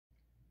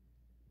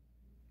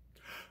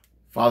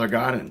Father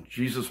God, in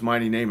Jesus'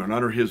 mighty name and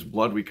under his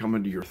blood, we come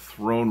into your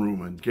throne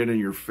room and get in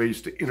your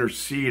face to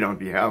intercede on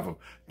behalf of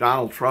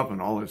Donald Trump and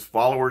all his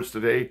followers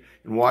today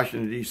in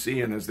Washington,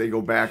 D.C. And as they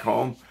go back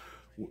home,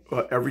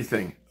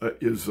 everything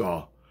is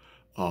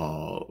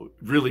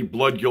really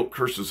blood guilt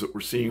curses that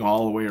we're seeing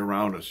all the way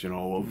around us,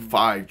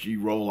 5G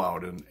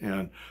rollout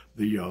and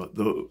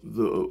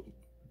the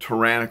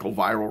tyrannical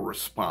viral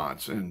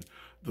response and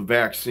the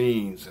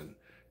vaccines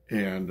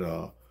and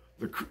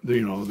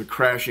the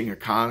crashing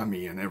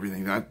economy and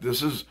everything.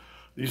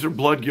 These are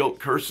blood guilt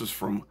curses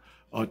from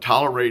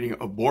tolerating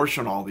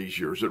abortion all these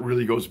years. It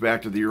really goes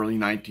back to the early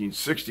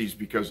 1960s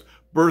because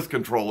birth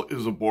control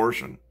is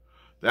abortion.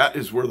 That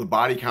is where the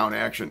body count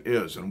action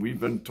is, and we've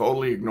been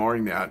totally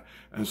ignoring that.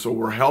 And so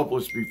we're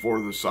helpless before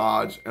the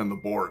sods and the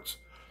borts.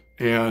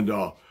 And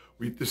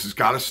this has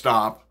got to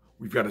stop.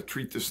 We've got to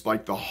treat this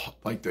like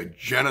the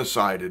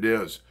genocide it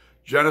is.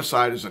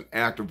 Genocide is an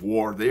act of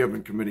war. They have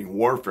been committing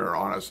warfare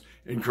on us,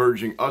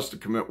 encouraging us to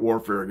commit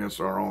warfare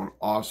against our own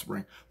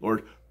offspring.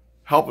 Lord,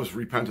 help us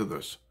repent of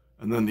this.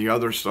 And then the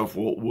other stuff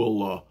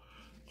will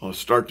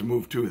start to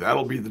move too.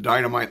 That'll be the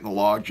dynamite and the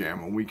log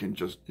jam, and we can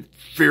just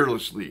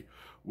fearlessly,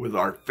 with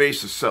our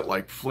faces set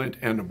like flint,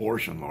 end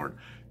abortion, Lord.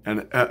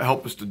 And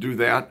help us to do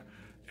that.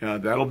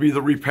 That'll be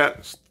the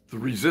repentance. The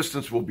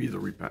resistance will be the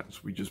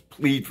repentance. We just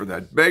plead for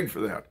that, beg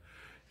for that.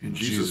 In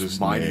Jesus'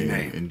 mighty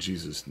name. In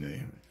Jesus'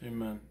 name.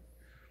 Amen.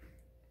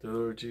 Dear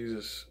Lord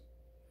Jesus,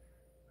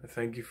 I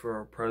thank you for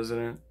our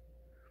president.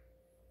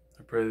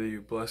 I pray that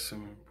you bless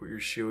him and put your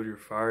shield, your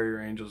fire,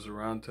 your angels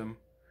around him.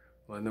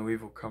 Let no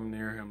evil come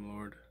near him,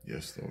 Lord.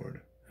 Yes,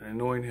 Lord. And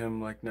anoint him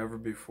like never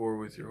before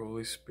with your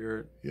Holy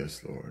Spirit.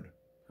 Yes, Lord.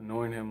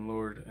 Anoint him,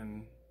 Lord,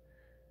 and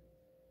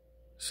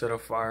set a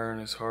fire in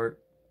his heart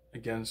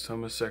against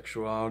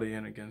homosexuality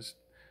and against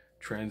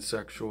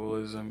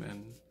transsexualism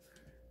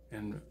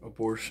and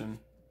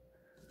abortion.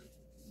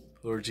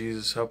 Lord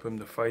Jesus, help him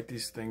to fight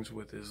these things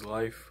with his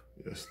life.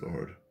 Yes,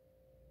 Lord.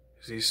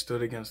 As he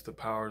stood against the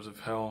powers of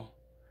hell,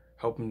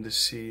 help him to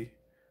see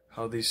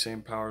how these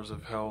same powers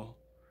of hell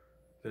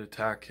that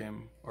attack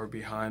him are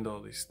behind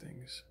all these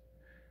things.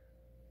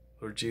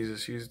 Lord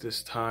Jesus, use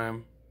this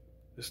time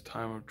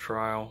of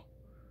trial,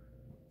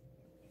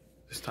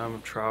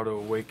 to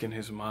awaken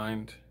his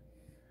mind,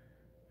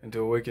 and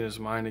to awaken his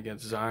mind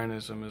against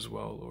Zionism as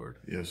well, Lord.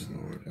 Yes,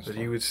 Lord. That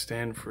he would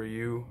stand for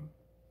you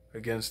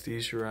against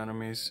these your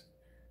enemies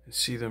and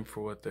see them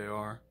for what they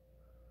are.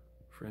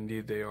 For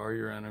indeed they are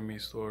your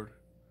enemies, Lord,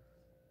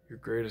 your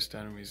greatest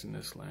enemies in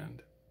this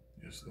land.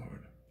 Yes,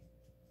 Lord.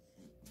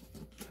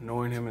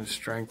 Anoint him and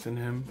strengthen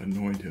him.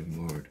 Anoint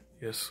him, Lord.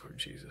 Yes, Lord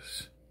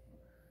Jesus.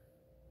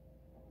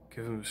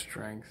 Give him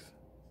strength.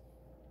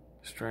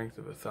 The strength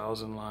of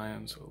 1,000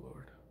 lions, O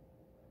Lord.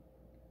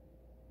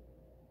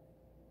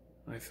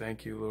 And I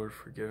thank you, Lord,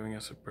 for giving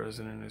us a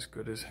president as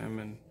good as him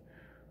and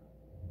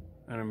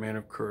a man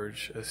of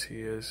courage as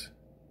he is,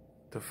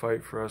 to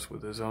fight for us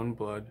with his own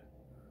blood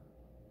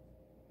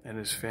and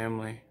his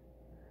family.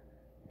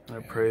 And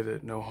I pray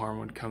that no harm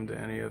would come to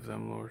any of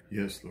them, Lord.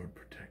 Yes, Lord,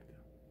 protect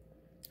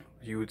them.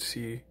 You would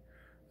see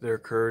their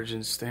courage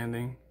in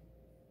standing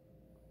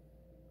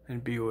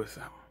and be with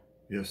them.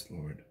 Yes,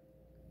 Lord.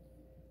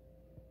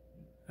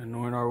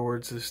 Anoint our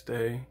words this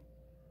day.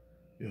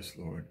 Yes,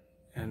 Lord.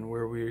 And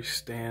where we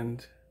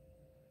stand,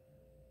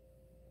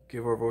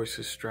 give our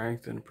voices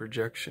strength and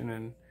projection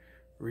and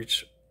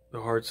reach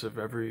the hearts of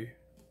every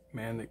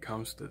man that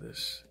comes to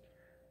this,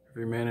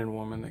 every man and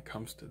woman that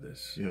comes to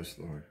this. Yes,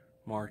 Lord.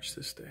 March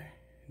this day.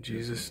 In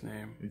Jesus'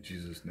 name. In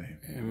Jesus' name.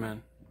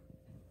 Amen.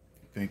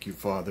 Thank you,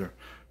 Father,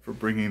 for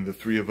bringing the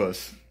three of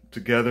us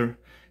together.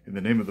 In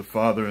the name of the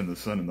Father, and the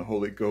Son, and the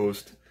Holy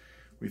Ghost,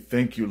 we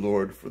thank you,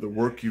 Lord, for the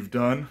work you've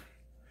done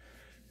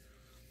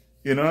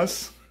in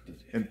us.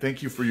 And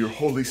thank you for your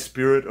Holy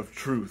Spirit of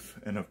truth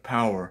and of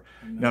power.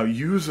 Amen. Now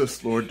use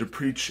us, Lord, to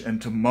preach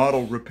and to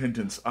model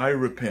repentance. I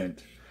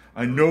repent.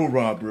 I know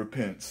Rob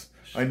repents.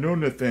 I know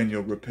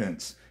Nathaniel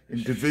repents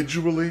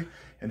individually,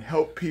 and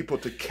help people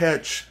to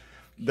catch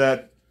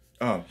that,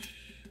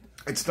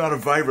 it's not a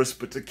virus,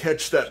 but to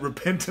catch that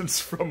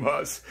repentance from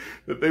us,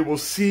 that they will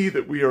see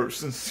that we are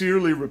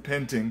sincerely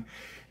repenting,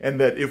 and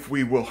that if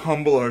we will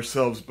humble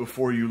ourselves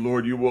before you,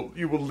 Lord, you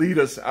will lead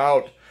us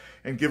out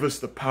and give us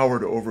the power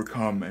to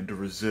overcome and to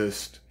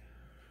resist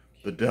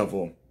the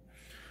devil.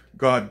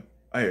 God,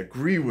 I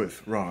agree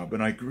with Rob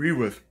and I agree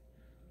with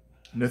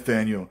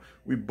Nathaniel.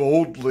 We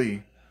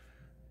boldly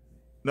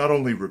not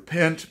only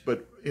repent,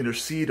 but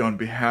intercede on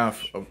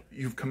behalf of,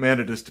 you've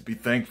commanded us to be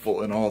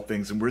thankful in all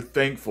things, and we're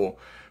thankful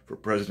for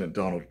President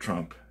Donald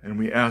Trump. And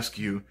we ask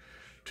you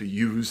to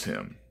use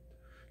him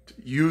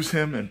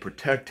and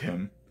protect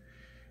him,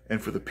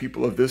 and for the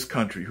people of this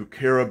country who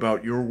care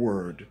about your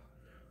word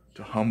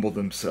to humble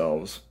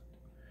themselves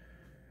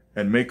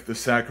and make the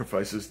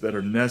sacrifices that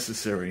are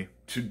necessary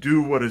to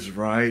do what is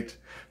right,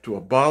 to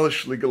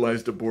abolish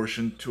legalized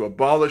abortion, to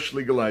abolish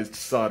legalized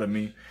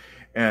sodomy,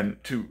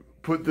 and to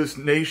put this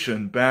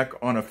nation back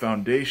on a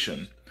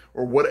foundation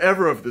or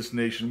whatever of this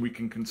nation we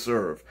can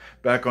conserve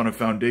back on a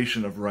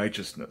foundation of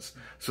righteousness,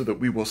 so that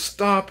we will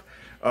stop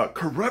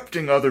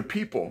corrupting other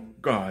people,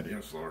 God,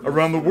 Yes, Lord.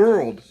 around the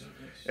world.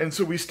 And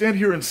so we stand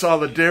here in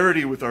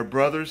solidarity with our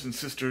brothers and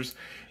sisters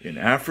in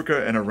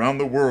Africa and around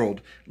the world.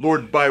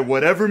 Lord, by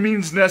whatever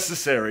means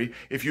necessary,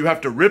 if you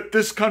have to rip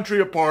this country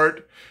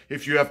apart,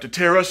 if you have to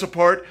tear us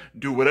apart,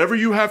 do whatever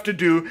you have to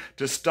do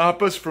to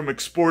stop us from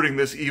exporting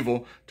this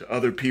evil to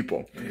other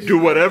people. Yes. Do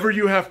whatever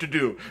you have to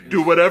do. Yes.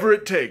 Do whatever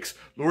it takes.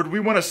 Lord, we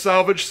want to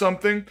salvage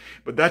something,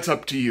 but that's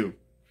up to you.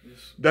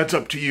 Yes. That's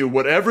up to you.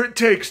 Whatever it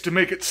takes to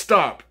make it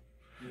stop.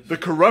 The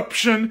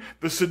corruption,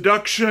 the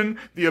seduction,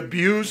 the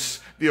abuse,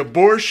 the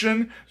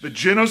abortion, the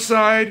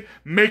genocide,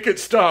 make it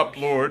stop,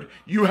 Lord.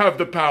 You have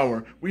the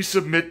power. We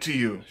submit to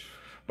you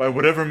by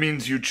whatever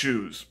means you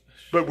choose.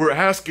 But we're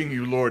asking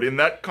you, Lord, in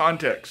that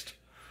context,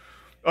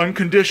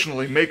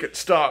 unconditionally make it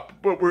stop.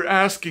 But we're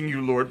asking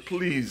you, Lord,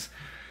 please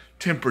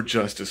temper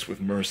justice with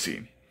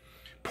mercy.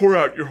 Pour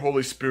out your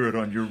Holy Spirit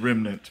on your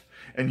remnant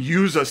and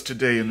use us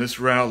today in this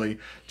rally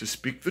to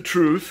speak the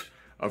truth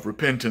of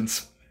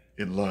repentance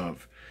in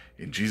love.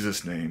 In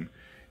Jesus' name,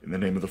 in the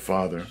name of the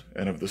Father,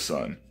 and of the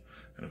Son,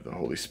 and of the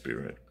Holy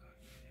Spirit.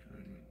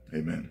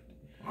 Amen.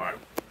 All right.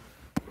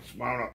 Let's mount up.